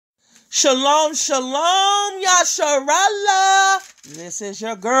Shalom, shalom, YaharaIsrael. This is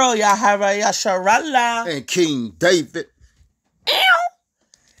your girl, YaharaIsrael. And King David.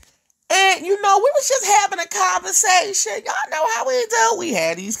 And, you know, we was just having a conversation. Y'all know how we do. We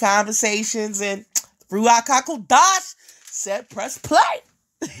had these conversations, and Ruach HaKodesh said, press play.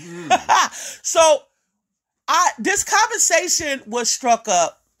 So, this conversation was struck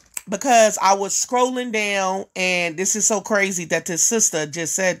up because I was scrolling down, and this is so crazy that this sister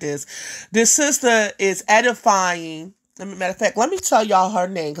just said this. This sister is edifying. Matter of fact, let me tell y'all her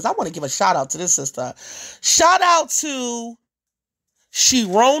name, because I want to give a shout out to this sister. Shout out to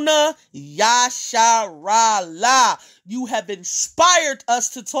Shirona Yahara. You have inspired us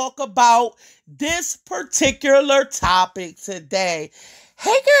to talk about this particular topic today.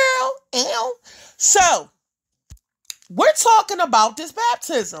 Hey girl, So, we're talking about this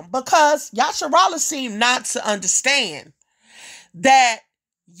baptism because YaharaIsrael seem not to understand that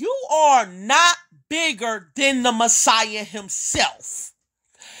you are not bigger than the Messiah himself.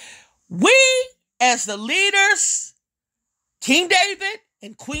 We, as the leaders, King David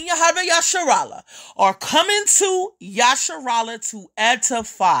and Queen YaharaIsrael, are coming to YaharaIsrael to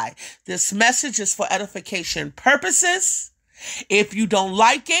edify. This message is for edification purposes. If you don't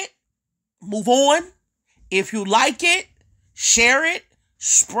like it, move on. If you like it, share it,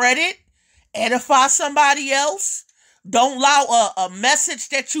 spread it, edify somebody else. Don't allow a message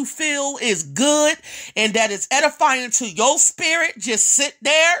that you feel is good and that is edifying to your spirit. Just sit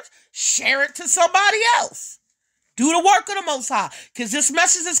there, share it to somebody else. Do the work of the Most High, because this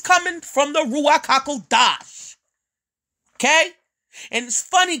message is coming from the Ruach HaKodesh. Okay? And it's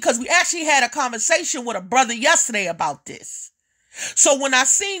funny because we actually had a conversation with a brother yesterday about this. So when I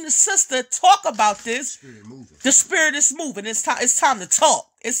seen the sister talk about this, the spirit is moving. It's time to talk.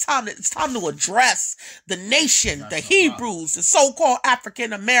 It's time to address the nation, the Hebrews, the so-called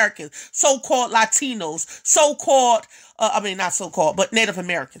African Americans, so-called Latinos, so-called, not so-called, but Native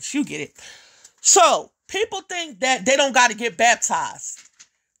Americans. You get it. So people think that they don't got to get baptized.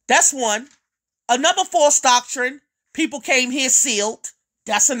 That's one. Another false doctrine. People came here sealed.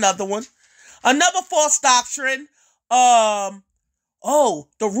 That's another one. Another false doctrine.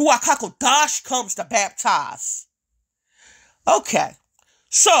 The Ruach HaKodesh comes to baptize. Okay,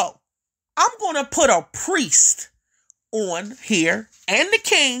 so I'm going to put a priest on here and the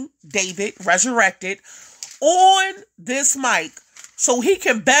King, David, resurrected, on this mic so he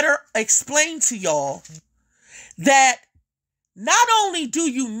can better explain to y'all that not only do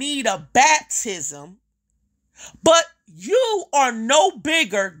you need a baptism, but you are no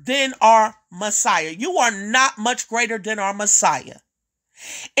bigger than our Messiah. You are not much greater than our Messiah.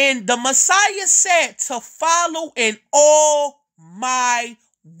 And the Messiah said to follow in all my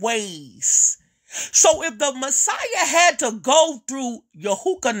ways. So if the Messiah had to go through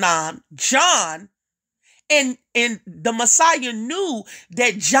Yehukanan, John, and the Messiah knew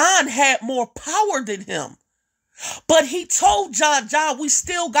that John had more power than him, but he told John, we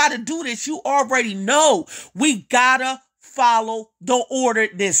still got to do this. You already know we got to follow the order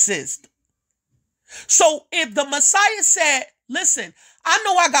this is. So if the Messiah said, listen, I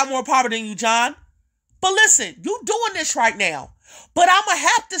know I got more power than you, John, but listen, you doing this right now, but I'm going to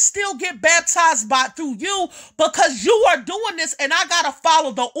have to still get baptized through you because you are doing this and I got to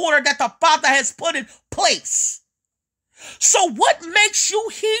follow the order that the Father has put in place. So what makes you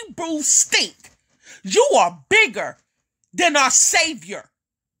Hebrews think you are bigger than our Savior?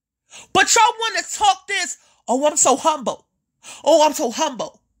 But y'all want to talk this, oh, I'm so humble. Oh, I'm so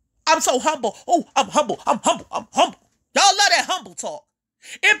humble. I'm so humble. Oh, I'm humble. I'm humble. I'm humble. Y'all love that humble talk.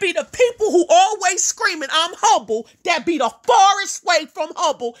 It be the people who always screaming, I'm humble, that be the farthest way from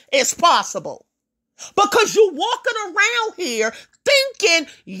humble as possible. Because you walking around here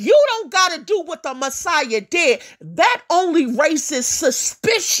thinking you don't got to do what the Messiah did. That only raises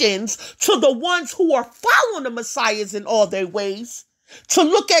suspicions to the ones who are following the Messiahs in all their ways, to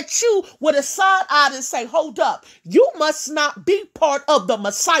look at you with a side eye and say, hold up, you must not be part of the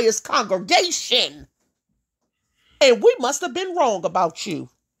Messiah's congregation. And we must have been wrong about you.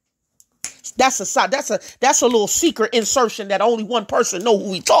 That's a little secret insertion that only one person know who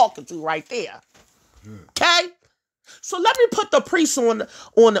we talking to right there. Okay? So let me put the priest on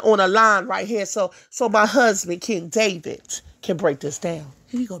a line right here so my husband, King David, can break this down.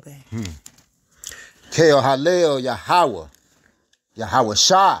 Here you go, babe. Keo Halel Yahweh. Yahweh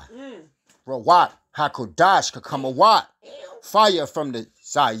Shah. Rawat HaKodesh Kakamawat. Fire from the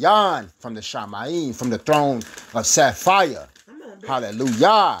Zion, from the Shamaim, from the throne of Sapphire.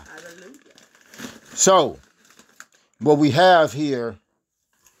 Hallelujah. So, what we have here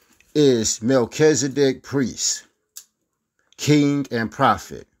is Melchizedek priest, king and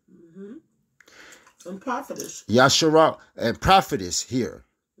prophet. And prophetess. Yahara and prophetess here.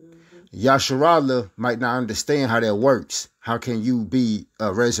 Yahara might not understand how that works. How can you be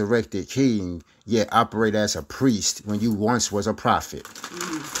a resurrected king yet operate as a priest when you once was a prophet?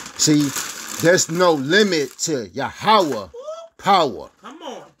 See, there's no limit to Yahweh power. Come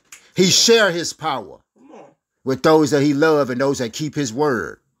on. He share his power with those that he love and those that keep his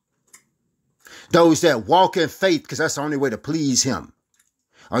word. Those that walk in faith, because that's the only way to please him.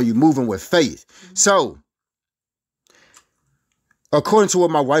 Are you moving with faith? So, according to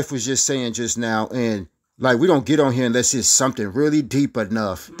what my wife was just saying just now, and like we don't get on here unless it's something really deep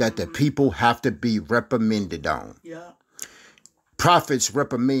enough that the people have to be reprimanded on. Yeah. Prophets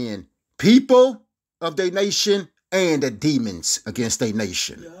reprimand people of their nation and the demons against their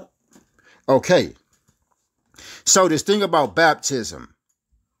nation. Yeah. Okay. So this thing about baptism,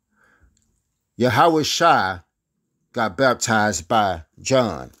 YaharaIsrael got baptized by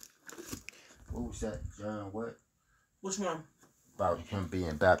John. What was that? John what? Which one? About him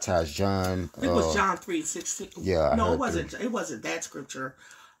being baptized, John. I think it was John 3:16. Yeah. No, it wasn't. It wasn't that scripture.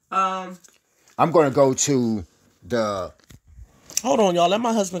 I'm going to go to the... Hold on, y'all. Let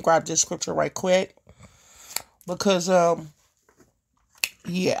my husband grab this scripture right quick. Because,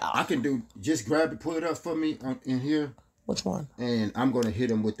 yeah. I can do... Just grab it, pull it up for me in here. Which one? And I'm going to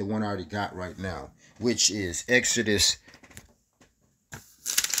hit him with the one I already got right now, which is Exodus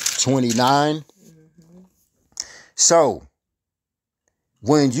 29. So,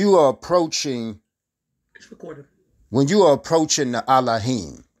 when you are approaching... It's recorded. When you are approaching the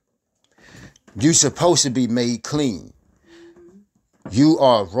Elohim, you're supposed to be made clean. You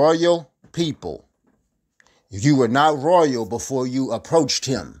are royal people. You were not royal before you approached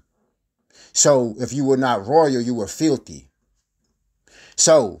him. So if you were not royal, you were filthy.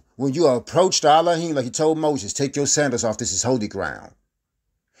 So when you approach the Elohim, like he told Moses, take your sandals off. This is holy ground.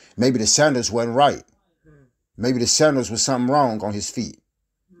 Maybe the sandals wasn't right. Maybe the sandals was something wrong on his feet.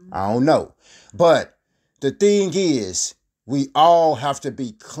 I don't know. But the thing is, we all have to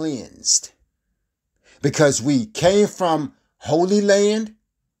be cleansed because we came from holy land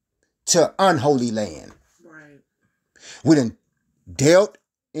to unholy land. Right. We done dealt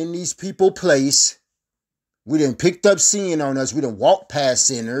in these people place. We done picked up sin on us. We done walked past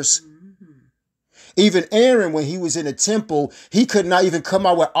sinners. Even Aaron, when he was in the temple, he could not even come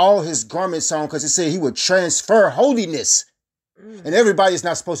out with all his garments on because it said he would transfer holiness. And everybody is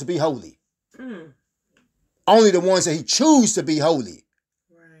not supposed to be holy. Only the ones that he chooses to be holy.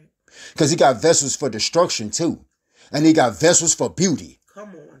 Right. Because he got vessels for destruction too. And he got vessels for beauty. Come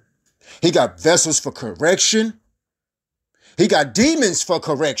on. He got vessels for correction. He got demons for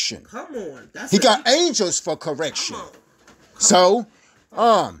correction. Come on. He got angels for correction. So,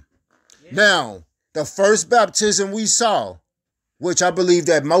 now, the first baptism we saw, which I believe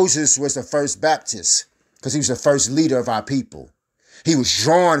that Moses was the first Baptist, because he was the first leader of our people. He was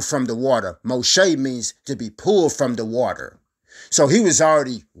drawn from the water. Moshe means to be pulled from the water. So he was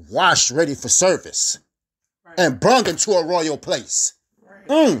already washed, ready for service, and brung into a royal place.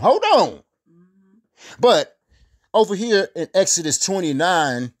 Hold on. But over here in Exodus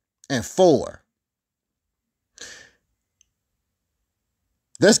 29 and 4,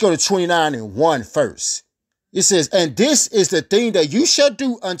 let's go to 29 and 1 first. It says, and this is the thing that you shall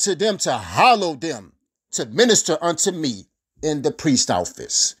do unto them to hallow them, to minister unto me in the priest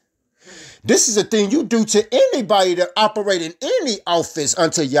office. This is a thing you do to anybody that operate in any office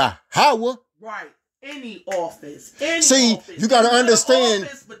unto Yahweh. Right. Any office. See, you got to understand.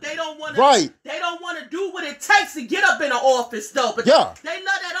 Office, but they don't want to. Right. They don't want to do what it takes to get up in an office, though. But yeah, they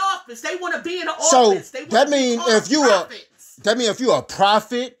love that office. They want to be in an office. So that means if you're a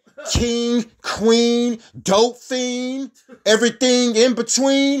prophet, king, queen, dope fiend, everything in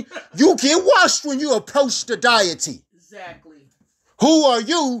between, you get washed when you approach the deity. Exactly. Who are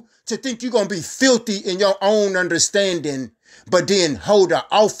you to think you're going to be filthy in your own understanding, but then hold an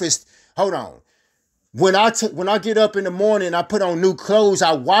office? Hold on. When I get up in the morning, I put on new clothes,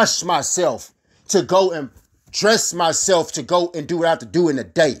 I wash myself to go and dress myself to go and do what I have to do in the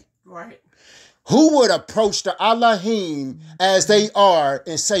day. Right. Who would approach the Elohim as they are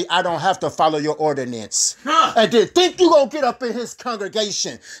and say, I don't have to follow your ordinance? And then think you're going to get up in his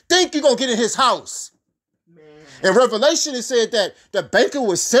congregation. Think you're going to get in his house. Man. In Revelation, it said that the banquet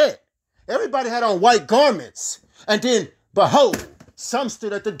was set. Everybody had on white garments. And then, behold, some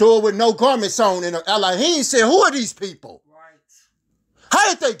stood at the door with no garments on. And Elohim said, who are these people? Right.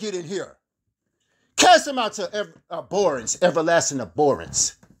 How did they get in here? Cast them out to abhorrence, everlasting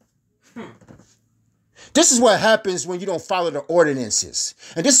abhorrence. This is what happens when you don't follow the ordinances.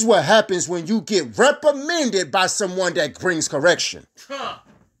 And this is what happens when you get reprimanded by someone that brings correction.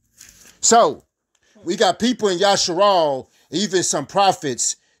 So, We got people in Yahara, even some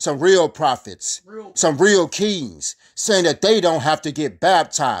prophets, some real prophets, some real kings, saying that they don't have to get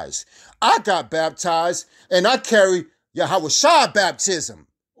baptized. I got baptized, and I carry Yahara baptism.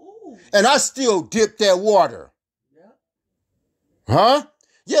 Ooh. And I still dip that water. Yeah. Huh?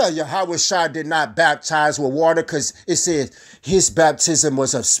 Yeah, Yahara did not baptize with water because it said his baptism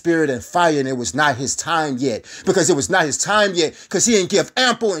was of spirit and fire, and it was not his time yet. Because it was not his time yet, because he didn't give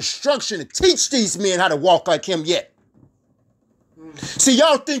ample instruction to teach these men how to walk like him yet. See,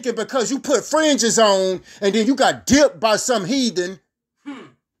 y'all thinking because you put fringes on and then you got dipped by some heathen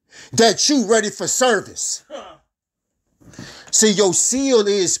that you ready for service. See, your seal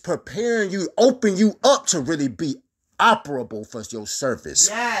is preparing you, open you up to really be operable for your service.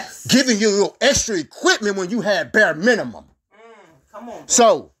 Yes. Giving you your extra equipment when you had bare minimum. Come on. Bro.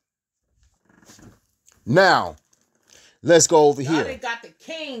 So, now, let's go over here. They got the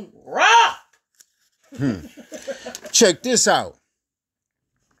king raw. Check this out.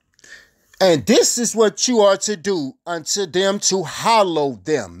 And this is what you are to do unto them, to hallow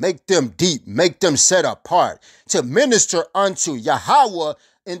them, make them deep, make them set apart, to minister unto Yahara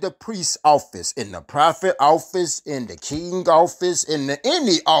in the priest's office, in the prophet office, in the king office, in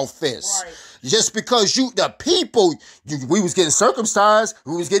any office. Right. Just because the people, we was getting circumcised,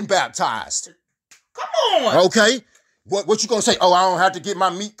 we was getting baptized. Come on. Okay. What you gonna say? Oh, I don't have to get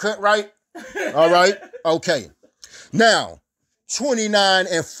my meat cut right? All right. Okay. Now,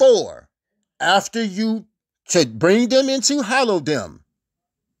 29:4. After you to bring them in to hallow them,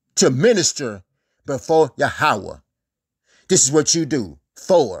 to minister before Yahara. This is what you do.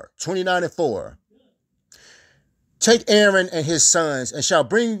 29:4. Take Aaron and his sons, and shall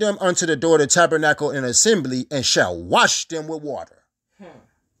bring them unto the door of the tabernacle in assembly, and shall wash them with water.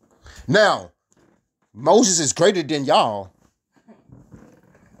 Now, Moses is greater than y'all.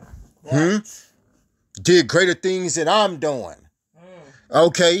 Did greater things than I'm doing.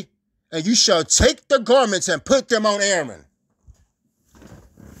 Okay. And you shall take the garments and put them on Aaron.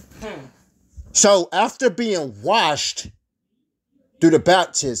 So after being washed through the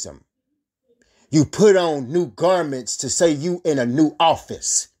baptism, you put on new garments to say you in a new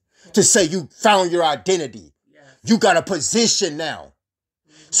office, to say you found your identity. Yes. You got a position now.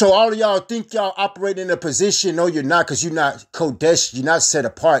 So all of y'all think y'all operate in a position. No, you're not, because you're not Kodesh. You're not set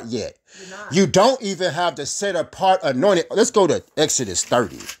apart yet. You don't even have the set apart anointed. Let's go to Exodus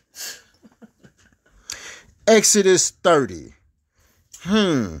 30. Exodus 30.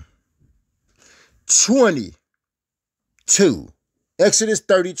 22. Exodus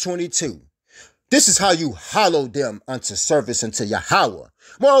 30:22. This is how you hallow them unto service unto Yahara.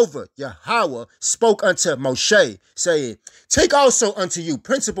 Moreover, Yahara spoke unto Moshe, saying, take also unto you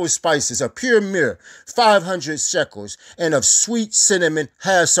principal spices of pure myrrh, 500 shekels, and of sweet cinnamon,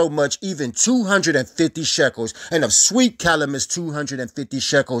 half so much, even 250 shekels, and of sweet calamus, 250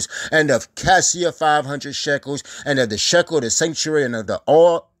 shekels, and of cassia, 500 shekels, and of the shekel of the sanctuary, and of the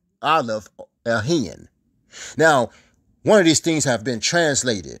olive a hin. Now, one of these things have been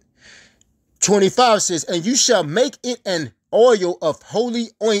translated. 25 says, and you shall make it an oil of holy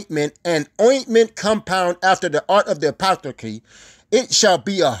ointment, an ointment compound after the art of the apothecary. It shall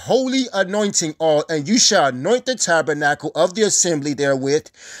be a holy anointing oil, and you shall anoint the tabernacle of the assembly therewith,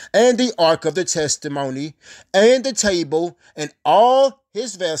 and the ark of the testimony, and the table, and all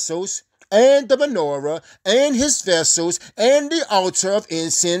his vessels, and the menorah, and his vessels, and the altar of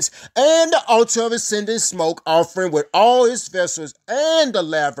incense, and the altar of ascending smoke offering with all his vessels, and the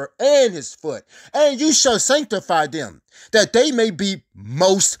laver, and his foot. And you shall sanctify them, that they may be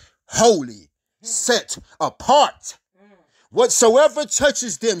most holy, set apart. Whatsoever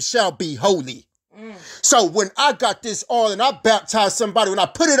touches them shall be holy. So when I got this oil and I baptize somebody, when I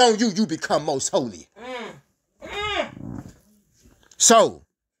put it on you, you become most holy. So,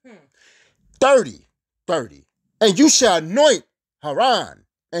 30. And you shall anoint Haran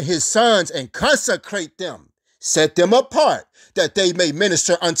and his sons and consecrate them, set them apart, that they may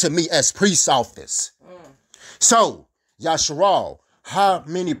minister unto me as priest's office. So, Yahara, how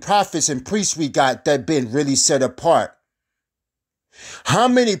many prophets and priests we got that been really set apart? How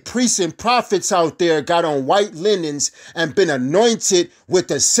many priests and prophets out there got on white linens and been anointed with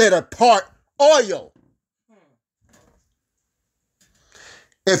the set apart oil?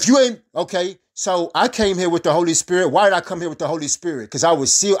 If you ain't, okay, so I came here with the Holy Spirit. Why did I come here with the Holy Spirit? Because I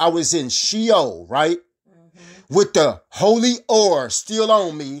was in Sheol, right? With the holy oil still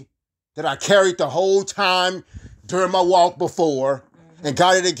on me that I carried the whole time during my walk before and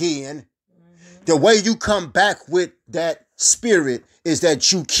got it again. The way you come back with that spirit is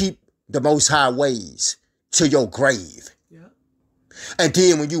that you keep the Most High ways to your grave. Yeah. And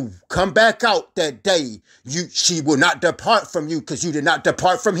then when you come back out that day, she will not depart from you because you did not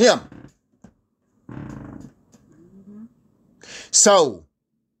depart from him. So,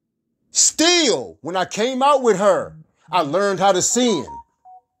 still, when I came out with her, I learned how to sin.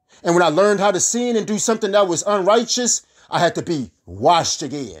 And when I learned how to sin and do something that was unrighteous, I had to be washed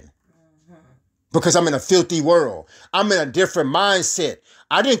again. Because I'm in a filthy world. I'm in a different mindset.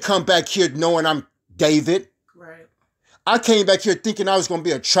 I didn't come back here knowing I'm David. Right. I came back here thinking I was going to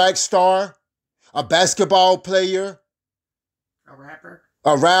be a track star, a basketball player, a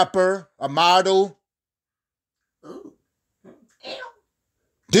rapper, a model. Ooh. Ew.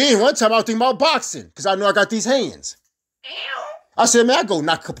 Then one time I was thinking about boxing because I know I got these hands. Ew. I said, man, I go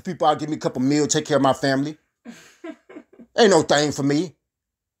knock a couple people out, give me a couple meals, take care of my family. Ain't no thing for me.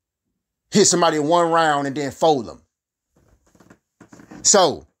 Hit somebody in one round and then fold them.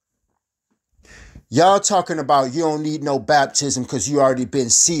 So, y'all talking about you don't need no baptism because you already been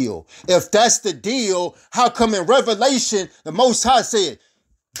sealed. If that's the deal, how come in Revelation, the Most High said,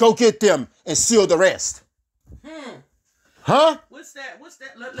 go get them and seal the rest? Huh? What's that?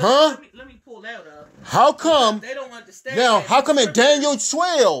 Let me pull that up. How come? They don't understand. Now, how come in Daniel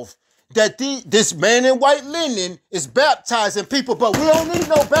 12 that this man in white linen is baptizing people, but we don't need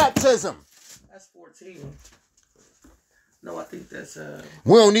no baptism? That's 14. No, I think that's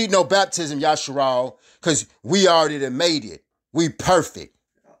We don't need no baptism, Yahara, because we already done made it. We perfect.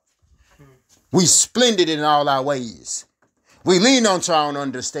 We splendid in all our ways. We lean onto our own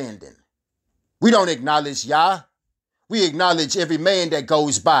understanding. We don't acknowledge Yah. We acknowledge every man that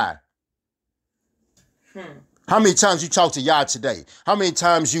goes by. How many times you talk to Yah today? How many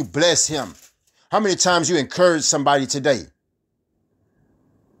times you bless him? How many times you encourage somebody today?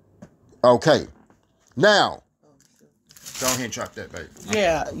 Okay. Now, go ahead and drop that, baby.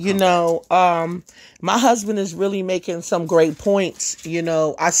 Yeah, my husband is really making some great points.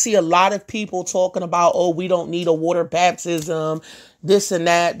 I see a lot of people talking about, oh, we don't need a water baptism, this and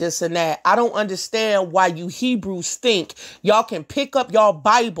that. I don't understand why you Hebrews think y'all can pick up y'all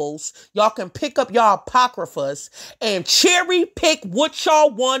Bibles, y'all can pick up y'all Apocryphas and cherry pick what y'all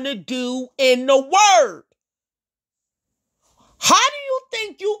want to do in the Word. How do you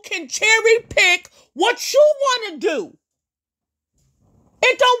think you can cherry pick what you want to do?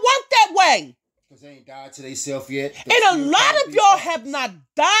 It don't work that way. Because they ain't died to themselves yet. And a lot of y'all have not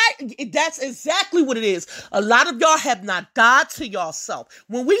died. That's exactly what it is. A lot of y'all have not died to yourself.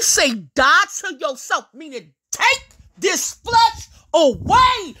 When we say die to yourself, meaning take this flesh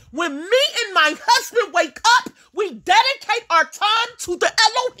away. When me and my husband wake up, we dedicate our time to the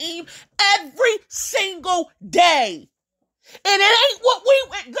Elohim every single day. And it ain't what we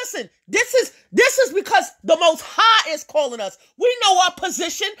listen. This is because the Most High is calling us. We know our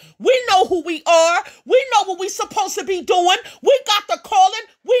position. We know who we are. We know what we're supposed to be doing. We got the calling.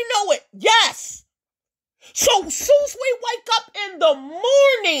 We know it. Yes. So as soon as we wake up in the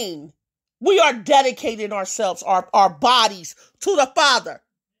morning, we are dedicating ourselves, our bodies to the Father.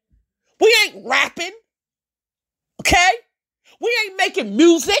 We ain't rapping. Okay? We ain't making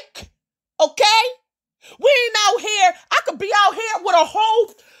music. Okay? We ain't out here. I could be out here with a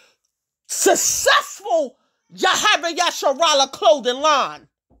whole successful YaharaIsrael clothing line.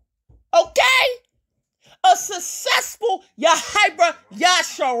 Okay? A successful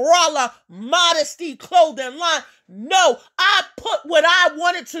YaharaIsrael modesty clothing line. No, I put what I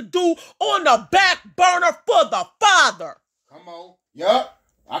wanted to do on the back burner for the Father. Come on. Yup.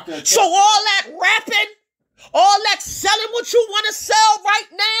 So all that rapping, all that selling what you want to sell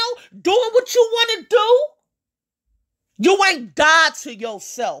right now, doing what you want to do, you ain't died to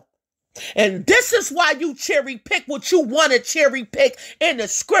yourself. And this is why you cherry pick what you want to cherry pick in the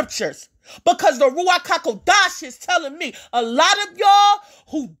scriptures. Because the Ruach HaKodesh is telling me a lot of y'all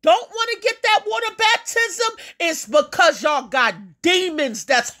who don't want to get that water baptism is because y'all got demons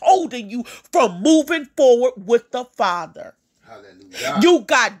that's holding you from moving forward with the Father. Hallelujah. You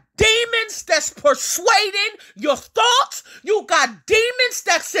got demons that's persuading your thoughts. You got demons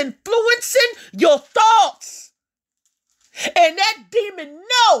that's influencing your thoughts. And that demon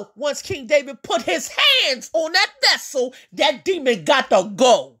know once King David put his hands on that vessel, that demon got to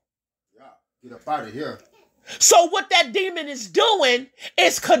go. Yeah, get up out of here. So what that demon is doing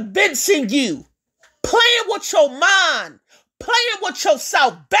is convincing you, playing with your mind, playing with your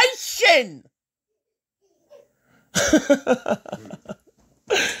salvation.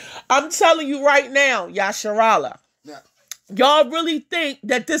 I'm telling you right now, Yahara, y'all really think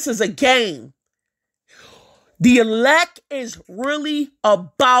that this is a game. The elect is really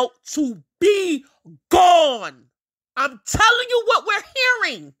about to be gone. I'm telling you what we're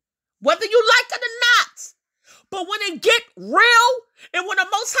hearing, whether you like it or not. But when it get real, and when the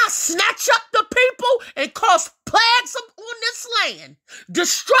Most High snatch up the people and cause plagues on this land,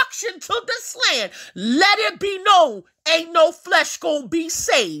 destruction to this land, let it be known, ain't no flesh gonna be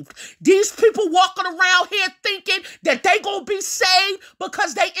saved. These people walking around here thinking that they gonna be saved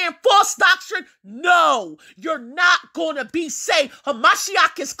because they in false doctrine. No, you're not gonna be saved.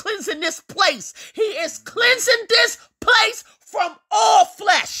 Hamashiach is cleansing this place. He is cleansing this place from all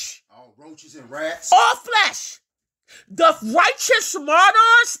flesh. All roaches and rats. All flesh. The righteous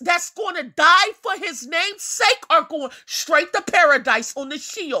martyrs that's going to die for his name's sake are going straight to paradise on the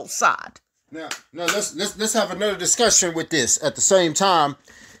Sheol side. Now let's have another discussion with this at the same time,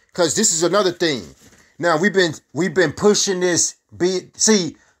 because this is another thing. Now we've been pushing this.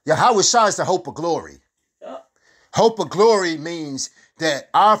 See, YaharaIsrael is the hope of glory. Yep. Hope of glory means that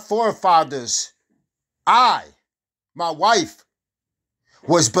our forefathers, my wife,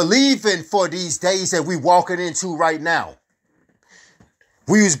 was believing for these days that we walking into right now.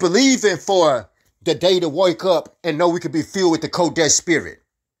 We was believing for the day to wake up and know we could be filled with the Kodesh spirit.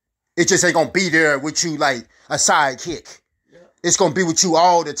 It just ain't gonna be there with you like a sidekick. Yep. It's gonna be with you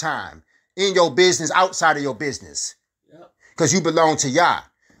all the time. In your business, outside of your business. Yep. Because you belong to Yah.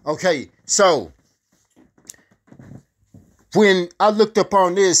 Okay, so when I looked up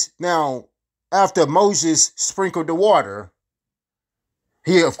on this, now, after Moses sprinkled the water,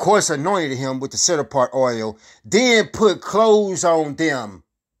 he, of course, anointed him with the set-apart oil, then put clothes on them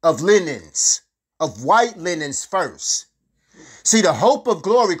of linens, of white linens first. See, the hope of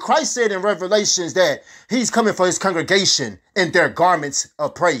glory, Christ said in Revelations that he's coming for his congregation in their garments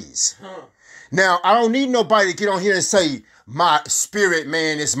of praise. Now, I don't need nobody to get on here and say, my spirit,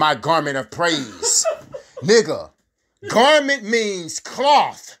 man, is my garment of praise. Nigga, garment means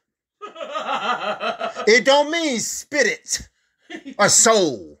cloth. It don't mean spirit. A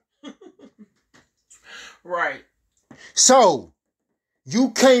soul. Right. So,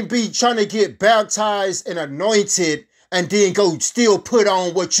 you can't be trying to get baptized and anointed and then go still put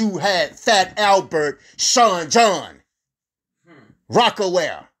on what you had Fat Albert, Sean John,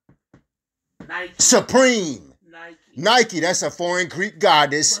 Rockaware, Nike. Supreme, Nike, that's a foreign Greek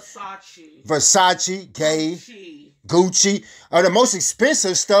goddess. Versace, gay, Gucci. The most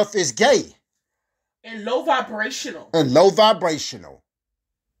expensive stuff is gay. And low vibrational.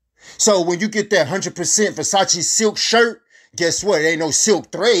 So when you get that 100% Versace silk shirt, guess what? It ain't no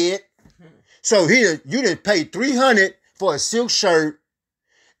silk thread. So here, you didn't pay $300 for a silk shirt,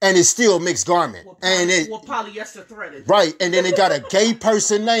 and it's still mixed garment. Polyester threaded. Right, and then it got a gay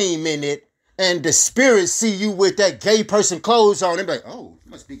person name in it, and the spirits see you with that gay person clothes on. They're like, oh,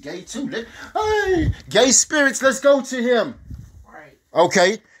 you must be gay too. Hey, gay spirits, let's go to him. Right.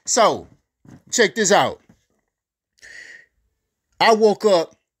 Okay, so check this out. I woke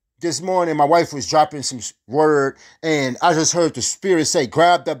up this morning, my wife was dropping some word, and I just heard the spirit say,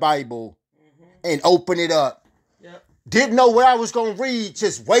 grab the Bible and open it up. Yep. Didn't know what I was going to read,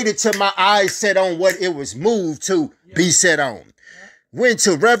 just waited till my eyes set on what it was moved to be set on. Yep. Went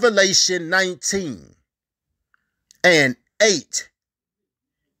to Revelation 19 and 8.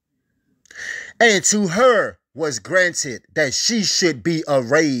 And to her was granted that she should be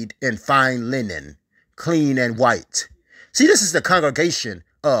arrayed in fine linen, clean and white. See, this is the congregation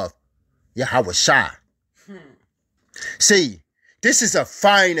of YaharaIsrael. See, this is a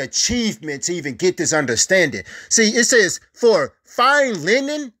fine achievement to even get this understanding. See, it says, for fine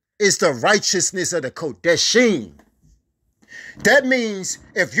linen is the righteousness of the Kodeshim. That means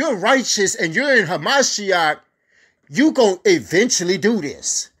if you're righteous and you're in Hamashiach, you gonna eventually do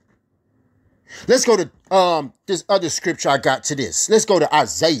this. Let's go to this other scripture I got to this. Let's go to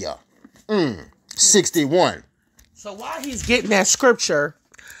Isaiah 61. So while he's getting that scripture,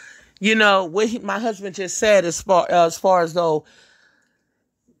 you know, what my husband just said as far as though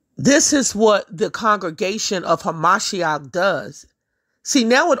this is what the congregation of Hamashiach does. See,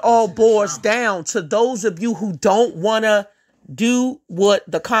 now it all boils down to those of you who don't want to do what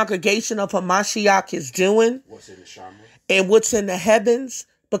the congregation of Hamashiach is doing. What's in the Shama? And what's in the heavens.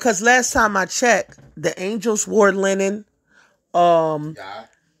 Because last time I checked, the angels wore linen. The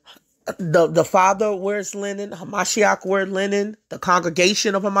Father wears linen. Hamashiach wears linen. The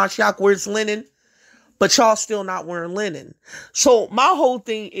congregation of Hamashiach wears linen. But y'all still not wearing linen. So my whole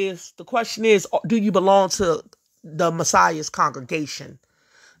thing is, the question is, do you belong to the Messiah's congregation?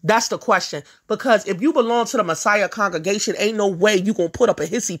 That's the question. Because if you belong to the Messiah congregation, ain't no way you going to put up a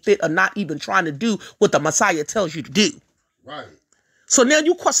hissy fit of not even trying to do what the Messiah tells you to do. Right. So now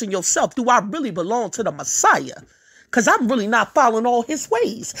you question yourself, do I really belong to the Messiah? Because I'm really not following all his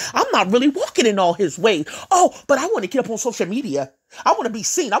ways. I'm not really walking in all his ways. Oh, but I want to get up on social media. I want to be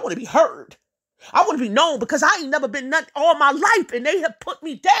seen. I want to be heard. I want to be known because I ain't never been nothing all my life, and they have put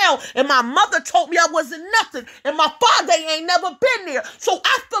me down, and my mother told me I wasn't nothing, and my father ain't never been there. So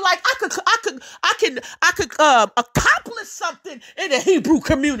I feel like I could accomplish something in the Hebrew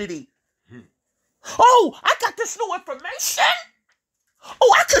community. Oh, I got this new information.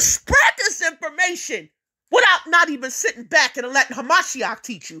 Oh, I could spread this information without not even sitting back and letting Hamashiach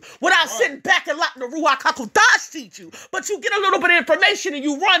teach you, without sitting back and letting the Ruach HaKodesh teach you. But you get a little bit of information and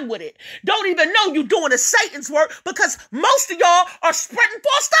you run with it. Don't even know you're doing a Satan's work because most of y'all are spreading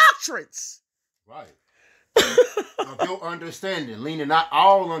false doctrines. Right. Of your understanding, leaning not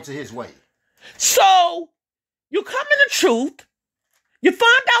all unto his way. So, you come in the truth, you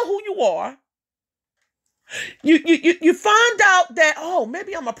find out who you are, you find out that, oh,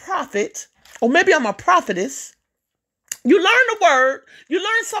 maybe I'm a prophet, or maybe I'm a prophetess. You learn the word, you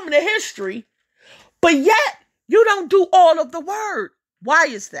learn some of the history, but yet you don't do all of the word. Why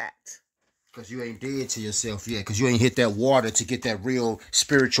is that? Because you ain't dead to yourself yet, because you ain't hit that water to get that real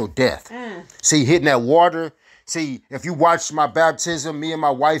spiritual death. See, hitting that water, see, if you watch my baptism, me and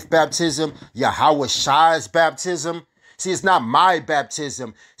my wife baptism, YaharaIsrael's baptism, see, it's not my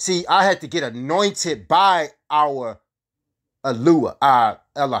baptism. See, I had to get anointed by our Alua, our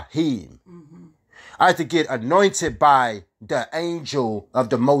Elohim. I had to get anointed by the angel of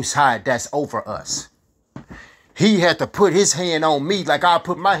the Most High that's over us. He had to put his hand on me like I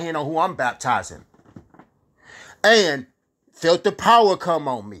put my hand on who I'm baptizing. And felt the power come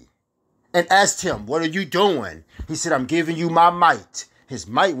on me. And asked him, what are you doing? He said, I'm giving you my might. His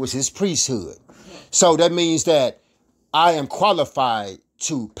might was his priesthood. So that means that I am qualified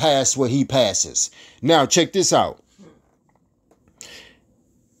to pass what he passes. Now, check this out.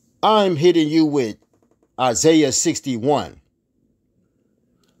 I'm hitting you with Isaiah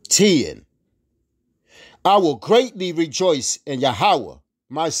 61:10. I will greatly rejoice in Yahara.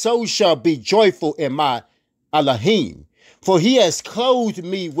 My soul shall be joyful in my Elohim, for he has clothed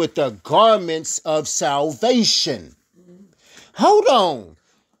me with the garments of salvation. Hold on.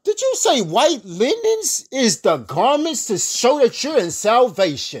 Did you say white linens is the garments to show that you're in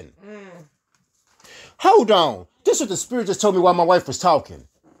salvation? Hold on. This is what the Spirit just told me while my wife was talking.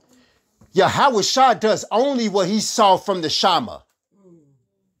 Yahweh does only what he saw from the Shama.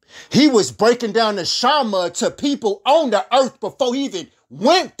 He was breaking down the Shama to people on the earth before he even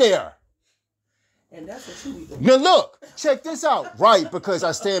went there. And that's what you be doing. Now look, check this out. Right, because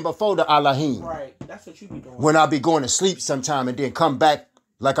I stand before the Elohim. Right, that's what you be doing. When I be going to sleep sometime and then come back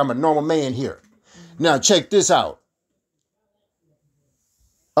like I'm a normal man here. Now check this out.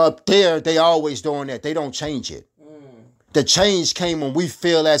 Up there, they always doing that. They don't change it. The change came when we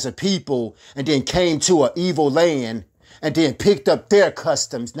fell as a people and then came to an evil land and then picked up their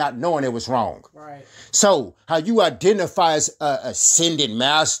customs, not knowing it was wrong. Right. So how you identify as a ascended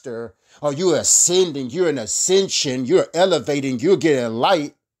master, or you're ascending, you're an ascension, you're elevating, you're getting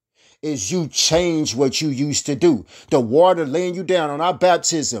light, is you change what you used to do. The water laying you down on our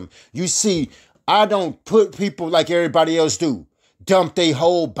baptism. You see, I don't put people like everybody else do. Dump their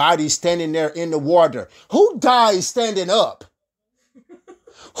whole body standing there in the water. Who dies standing up?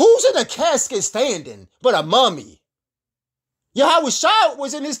 Who's in a casket standing but a mummy? Yahweh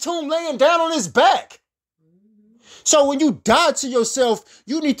was in his tomb laying down on his back. So when you die to yourself,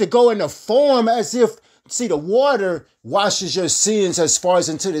 you need to go in the form as if, see, the water washes your sins as far as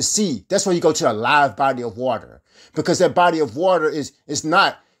into the sea. That's why you go to a live body of water, because that body of water is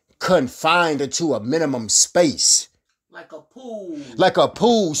not confined into a minimum space. Like a pool. Like a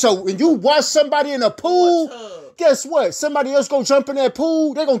pool. So when you wash somebody in a pool, guess what? Somebody else gonna jump in that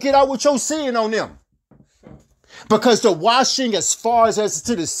pool, they're gonna get out with your sin on them. Because the washing as far as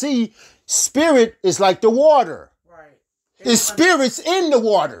to the sea, spirit is like the water. It's spirits in the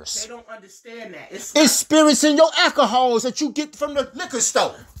waters. They don't understand that. It's spirits in your alcohols that you get from the liquor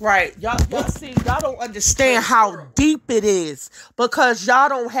store. Right. Y'all see, y'all don't understand how deep it is because y'all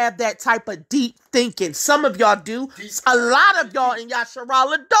don't have that type of deep thinking. Some of y'all do. A lot of y'all in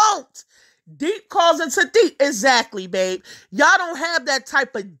Yahara don't. Deep calls into deep. Exactly, babe. Y'all don't have that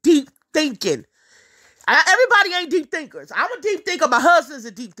type of deep thinking. Everybody ain't deep thinkers. I'm a deep thinker. My husband's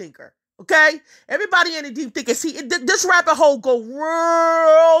a deep thinker. Okay? Everybody ain't a deep thinker. See, this rabbit hole go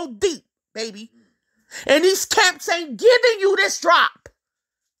real deep, baby. And these camps ain't giving you this drop.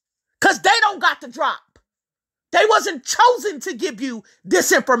 Because they don't got the drop. They wasn't chosen to give you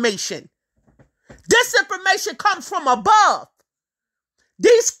this information. This information comes from above.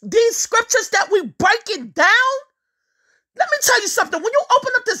 These scriptures that we breaking down, let me tell you something. When you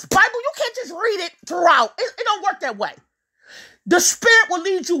open up this Bible, you can't just read it throughout. It don't work that way. The Spirit will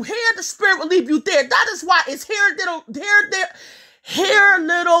lead you here. The Spirit will lead you there. That is why it's here, there. Here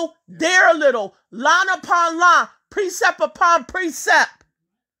little, there little, line upon line, precept upon precept.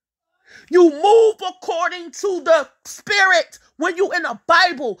 You move according to the Spirit when you in the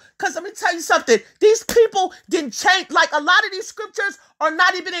Bible. Because let me tell you something. These people didn't change. Like, a lot of these scriptures are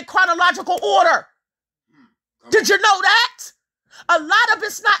not even in chronological order. Did you know that? A lot of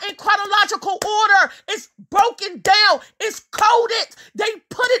it's not in chronological order. It's broken down. It's coded. They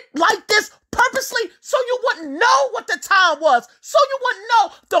put it like this purposely so you wouldn't know what the time was. So you wouldn't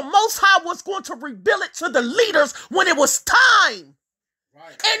know the Most High was going to reveal it to the leaders when it was time.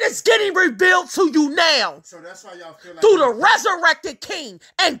 Right. And it's getting revealed to you now. So that's why y'all feel like through the resurrected king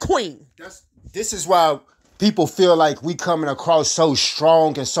and queen. This is why people feel like we coming across so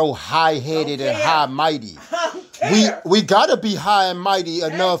strong and so high-headed and high-mighty. We gotta be high and mighty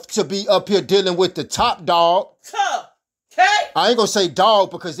enough to be up here dealing with the top dog. Okay. I ain't gonna say dog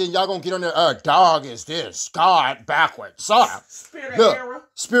because then y'all gonna get on there. Dog is this. God backwards. Spirit of error.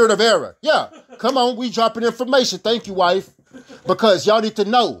 Spirit of error. Yeah. Come on, we dropping information. Thank you, wife. Because y'all need to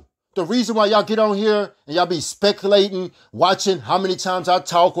know the reason why y'all get on here and y'all be speculating, watching how many times I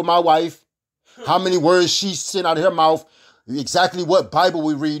talk with my wife, how many words she sent out of her mouth, exactly what Bible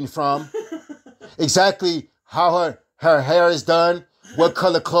we reading from, exactly how her hair is done, what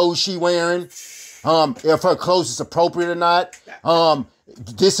color clothes she wearing, if her clothes is appropriate or not,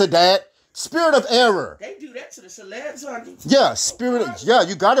 this or that. Spirit of error. They do that to the celebs, honey. Yeah,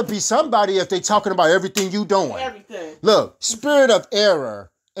 you gotta be somebody if they talking about everything you doing. Everything. Look, spirit of error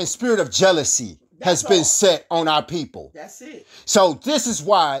and spirit of jealousy has been set on our people. That's it. So this is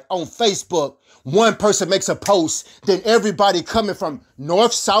why on Facebook, one person makes a post, then everybody coming from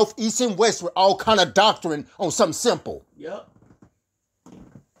north, south, east, and west with all kind of doctrine on something simple. Yep.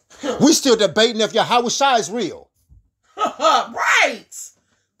 We still debating if Yahara is real. Right.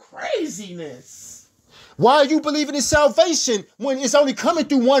 Craziness. Why are you believing in salvation when it's only coming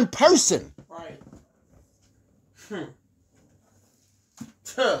through one person? Right.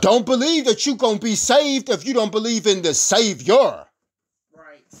 Don't believe that you're going to be saved if you don't believe in the Savior.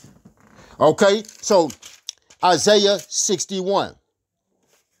 Right. Okay, so Isaiah 61.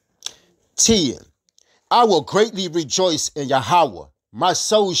 10. I will greatly rejoice in Yahara. My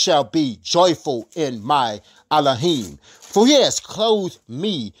soul shall be joyful in my Elohim. For he has clothed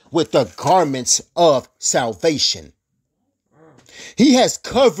me with the garments of salvation. He has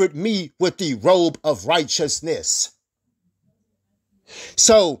covered me with the robe of righteousness.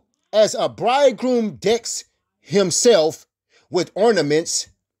 So, as a bridegroom decks himself with ornaments,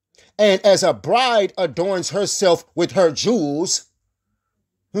 and as a bride adorns herself with her jewels,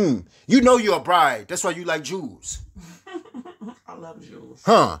 you know you're a bride. That's why you like jewels. I love jewels.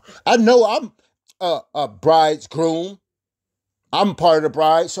 I know I'm a bride's groom. I'm part of the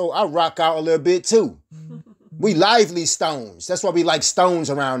bride, so I rock out a little bit too. We lively stones. That's why we like stones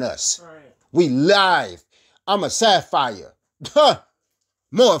around us. Right. We live. I'm a sapphire.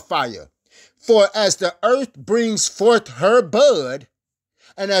 More fire. For as the earth brings forth her bud,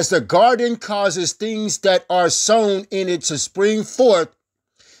 and as the garden causes things that are sown in it to spring forth,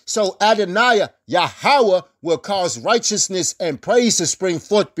 so Adonai, Yahara, will cause righteousness and praise to spring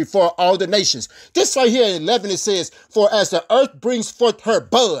forth before all the nations. This right here in 11, it says, for as the earth brings forth her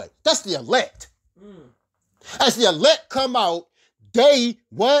bud. That's the elect. As the elect come out, they,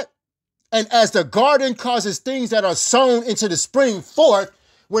 what? And as the garden causes things that are sown into the spring forth,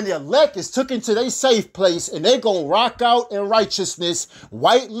 when the elect is took into their safe place and they gonna rock out in righteousness,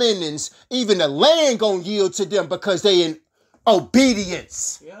 white linens, even the land gonna yield to them because they in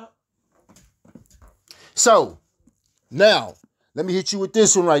obedience. Yep. So, now, let me hit you with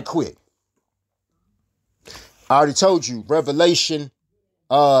this one right quick. I already told you, Revelation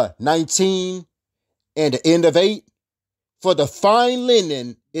 19 and the end of 8. For the fine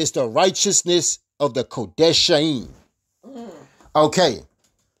linen is the righteousness of the Kodeshaim. Okay.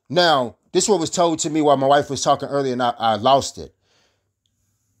 Now, this is what was told to me while my wife was talking earlier and I lost it.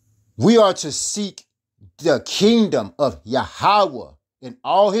 We are to seek the kingdom of Yahara and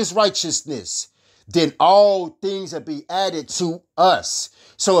all his righteousness. Then all things will be added to us.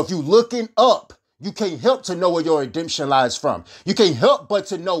 So if you looking up, you can't help to know where your redemption lies from. You can't help but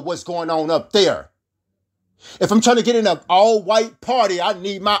to know what's going on up there. If I'm trying to get in an all-white party, I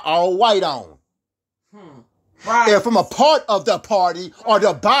need my all-white on. Right. If I'm a part of the party or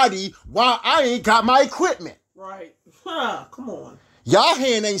the body, why I ain't got my equipment. Right. Come on. Y'all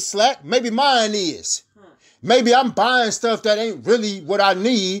hand ain't slack. Maybe mine is. Maybe I'm buying stuff that ain't really what I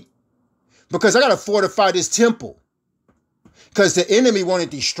need because I got to fortify this temple because the enemy want it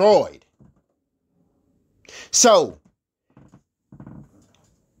destroyed. So,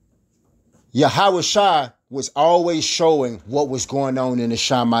 Yahara was always showing what was going on in the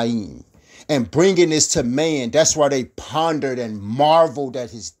Shamayim and bringing this to man. That's why they pondered and marveled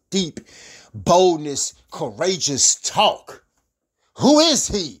at his deep boldness, courageous talk. Who is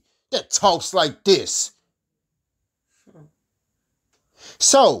he that talks like this?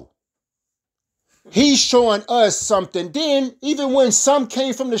 So, he's showing us something. Then, even when some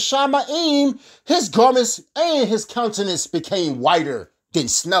came from the Shamayim, his garments and his countenance became whiter than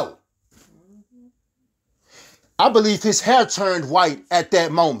snow. I believe his hair turned white at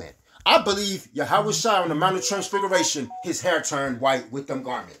that moment. I believe YaharaIsrael on the Mount of Transfiguration, his hair turned white with them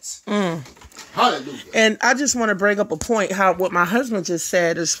garments. Hallelujah. And I just want to bring up a point, how what my husband just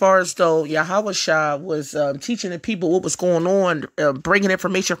said, as far as though YaharaIsrael was teaching the people what was going on, bringing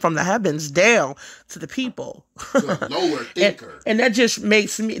information from the heavens down to the people. The lower thinker. And that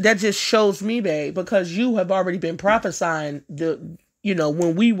just shows me, babe, because you have already been prophesying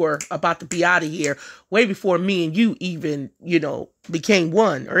when we were about to be out of here, way before me and you even, became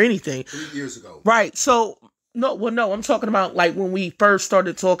one or anything. 3 years ago. Right. So, no, I'm talking about like when we first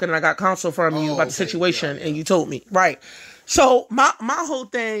started talking and I got counsel from you about the situation and you told me. Right. So, my whole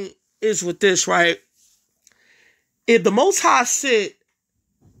thing is with this, right? If the Most High sent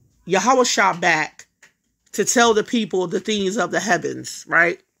YaharaIsrael back to tell the people the things of the heavens,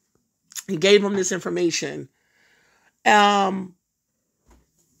 right? He gave them this information.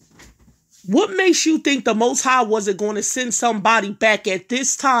 What makes you think the Most High wasn't going to send somebody back at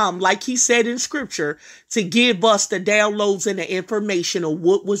this time, like he said in scripture, to give us the downloads and the information of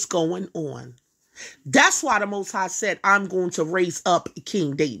what was going on? That's why the Most High said, I'm going to raise up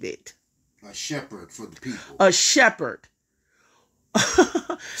King David. A shepherd for the people. A shepherd.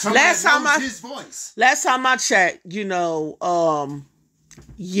 Last time I checked, I'm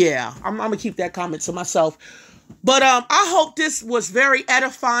going to keep that comment to myself. But I hope this was very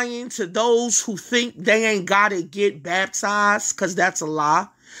edifying to those who think they ain't got to get baptized, because that's a lie.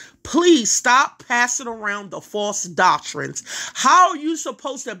 Please stop passing around the false doctrines. How are you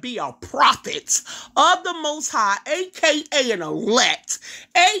supposed to be a prophet of the Most High, a.k.a. an elect,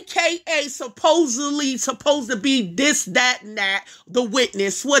 a.k.a. supposed to be this, that, and that, the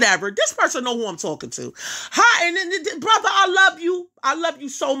witness, whatever? This person know who I'm talking to. Hi, and brother, I love you. I love you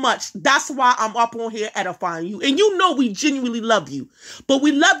so much. That's why I'm up on here edifying you. And we genuinely love you. But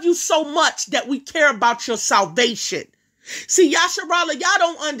we love you so much that we care about your salvation. See, Yahara, y'all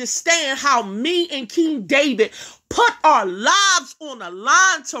don't understand how me and King David put our lives on the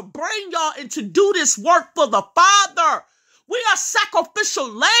line to bring y'all and to do this work for the Father. We are sacrificial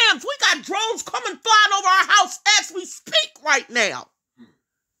lambs. We got drones coming flying over our house as we speak right now.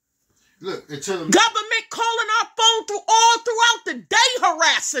 Look, government calling our phone throughout the day,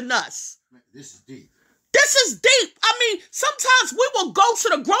 harassing us. Man, this is deep. This is deep. I mean, sometimes we will go to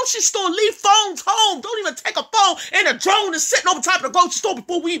the grocery store, leave phones home, don't even take a phone, and a drone is sitting over top of the grocery store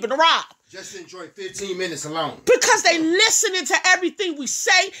before we even arrive. Just enjoy 15 minutes alone. Because they listening to everything we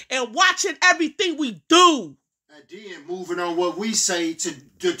say and watching everything we do. And then moving on what we say to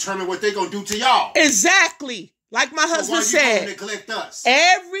determine what they're going to do to y'all. Exactly. Like my husband said, neglect us?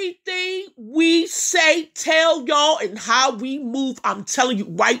 Everything we say, tell y'all, and how we move. I'm telling you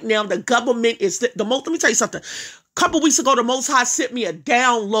right now, the government is the most. Let me tell you something. A couple weeks ago, the Most High sent me a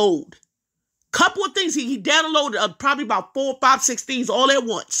download. Couple of things. He downloaded probably about 4, 5, 6 things all at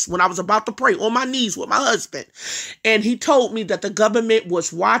once when I was about to pray on my knees with my husband. And he told me that the government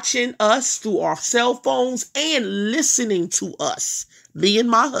was watching us through our cell phones and listening to us, me and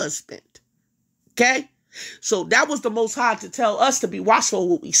my husband. Okay? So that was the Most High to tell us to be watchful of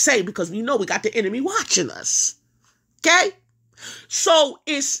what we say, because we know we got the enemy watching us. Okay? So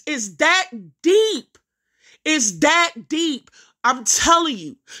it's that deep. It's that deep. I'm telling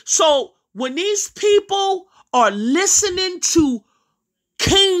you. So when these people are listening to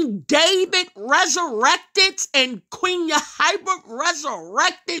King David resurrected and Queen Yahara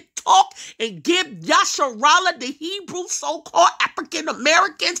resurrected talk and give Yahara, the Hebrew so-called African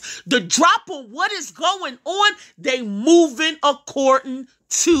Americans, the drop on what is going on, they moving according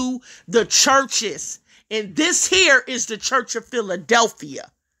to the churches. And this here is the Church of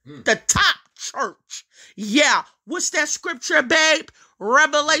Philadelphia, the top church. Yeah, what's that scripture, babe?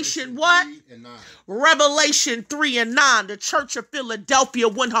 Revelation what? 3 and 9. Revelation 3 and 9. The Church of Philadelphia,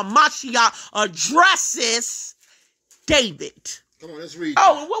 when Hamashiach addresses David. Come on, let's read.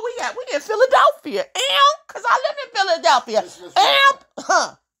 Oh, where we at? We in Philadelphia. Because I live in Philadelphia.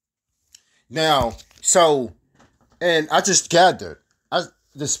 Now, so, and I just gathered.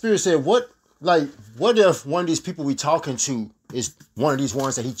 The Spirit said, what if one of these people we talking to is one of these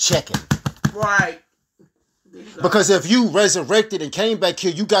ones that he checking? Right. Because if you resurrected and came back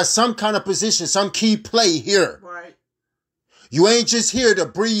here, you got some kind of position, some key play here. Right. You ain't just here to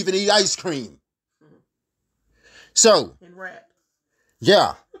breathe and eat ice cream. So, and rap.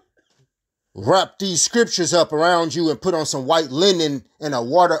 Yeah. Wrap these scriptures up around you and put on some white linen and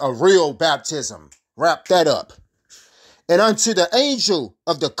a real baptism. Wrap that up. And unto the angel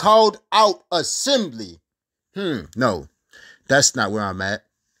of the called out assembly. No, that's not where I'm at.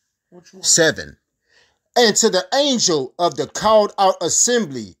 Which one? 7. And to the angel of the called out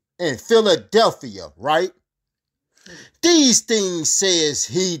assembly in Philadelphia, right? These things says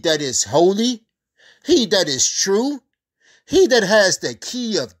he that is holy, he that is true, he that has the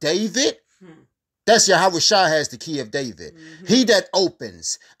key of David. That's Yahara has the key of David. He that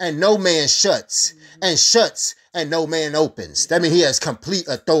opens and no man shuts, and shuts and no man opens. That means he has complete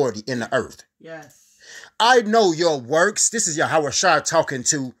authority in the earth. Yes. I know your works. This is Yahara talking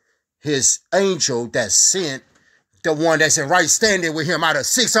to his angel that sent the one that's in right standing with him out of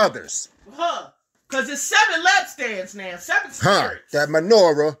 6 others. Because it's 7 lampstands now. 7 spirits. That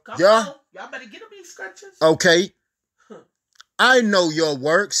menorah. Come yeah. on. Y'all better get them these scriptures. Okay. I know your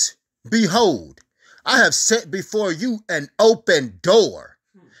works. Behold, I have set before you an open door,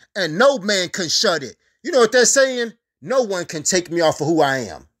 and no man can shut it. You know what they're saying? No one can take me off of who I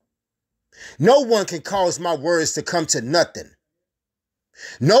am. No one can cause my words to come to nothing.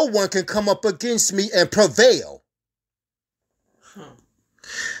 No one can come up against me and prevail.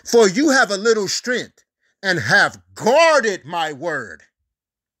 For you have a little strength and have guarded my word.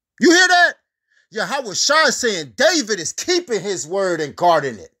 You hear that? Yahara saying David is keeping his word and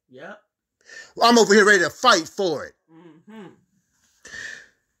guarding it. Yep. I'm over here ready to fight for it.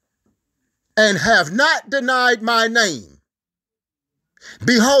 And have not denied my name.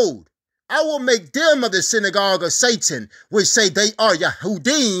 Behold, I will make them of the synagogue of Satan, which say they are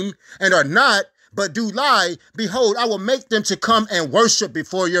Yahudim and are not, but do lie. Behold, I will make them to come and worship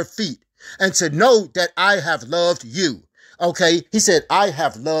before your feet, and to know that I have loved you. Okay, he said, I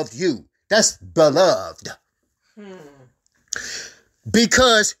have loved you. That's beloved.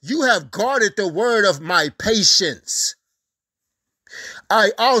 Because you have guarded the word of my patience.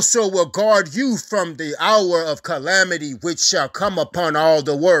 I also will guard you from the hour of calamity which shall come upon all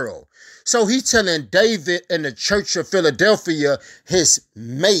the world. So he's telling David in the church of Philadelphia, his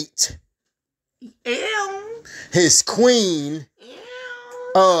mate, his queen,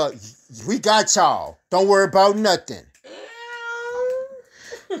 we got y'all. Don't worry about nothing.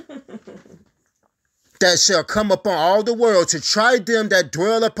 That shall come upon all the world to try them that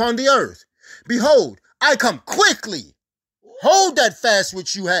dwell upon the earth. Behold, I come quickly. Hold that fast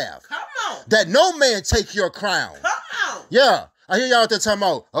which you have. Come on. That no man take your crown. Come on. Yeah. I hear y'all out there talking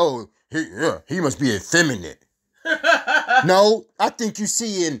about, oh, he must be effeminate. No, I think you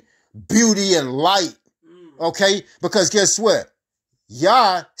see in beauty and light. Okay? Because guess what?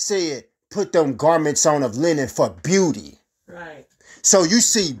 Yah said, put them garments on of linen for beauty. Right. So you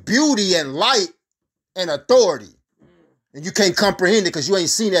see beauty and light and authority. And you can't comprehend it because you ain't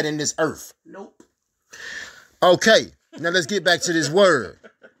seen that in this earth. Nope. Okay. Now let's get back to this word.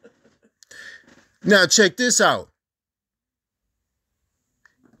 Now check this out.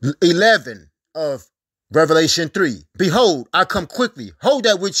 11 of Revelation 3. Behold, I come quickly. Hold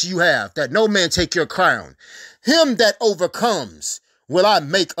that which you have, that no man take your crown. Him that overcomes will I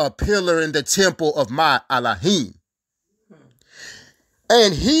make a pillar in the temple of my Elohim.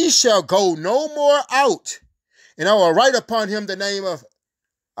 And he shall go no more out. And I will write upon him the name of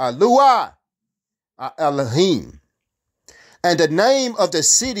Eluah, Elohim, and the name of the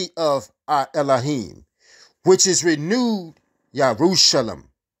city of Elohim, which is renewed Jerusalem,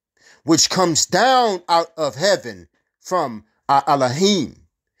 which comes down out of heaven from Elohim.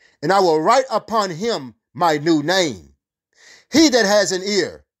 And I will write upon him my new name. He that has an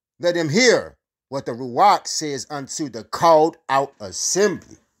ear, let him hear what the Ruach says unto the called out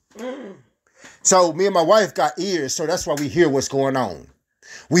assembly. So me and my wife got ears, so that's why we hear what's going on.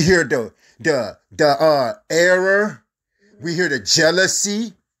 We hear the error, we hear the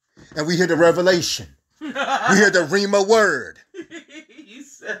jealousy, and we hear the revelation. We hear the Rhema word. You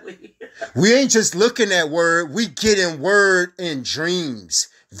silly. We ain't just looking at word, we getting word in dreams,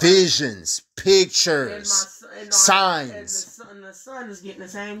 visions, pictures, signs. And the son is getting the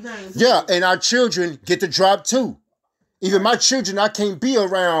same thing. Yeah, and our children get the drop too. Even my children, I can't be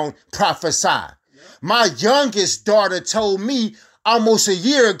around prophesy. Yep. My youngest daughter told me almost a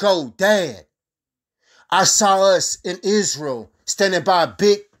year ago, Dad, I saw us in Israel standing by a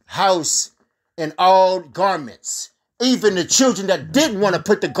big house in all garments. Even the children that didn't want to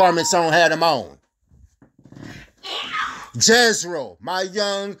put the garments on had them on. Jezreel, my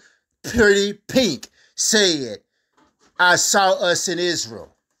young, pretty pink, said I saw us in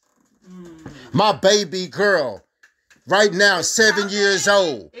Israel. My baby girl, right now, 7 years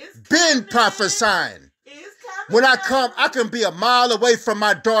old, been prophesying. When I come, I can be a mile away from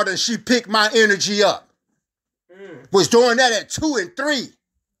my daughter and she pick my energy up. Was doing that at 2 and 3.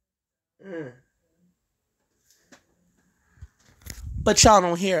 But y'all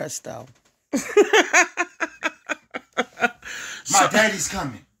don't hear us, though. My daddy's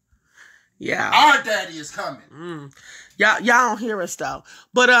coming. Yeah. Our daddy is coming. Y'all don't hear us, though.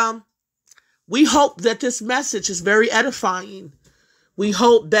 But we hope that this message is very edifying. We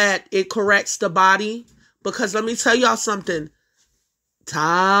hope that it corrects the body. Because let me tell y'all something.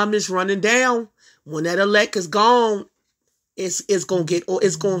 Time is running down. When that elect is gone, it's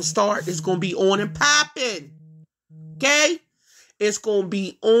gonna start. It's gonna be on and popping. Okay? It's gonna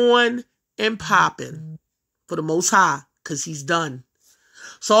be on and popping for the Most High, because he's done.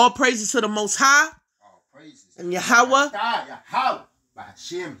 So all praises to the Most High. All praises. And Yahweh.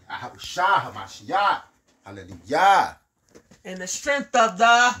 Hallelujah. And the strength of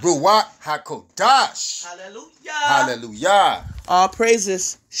the Ruach HaKodash. Hallelujah. Hallelujah. All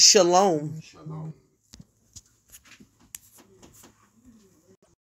praises. Shalom. Shalom.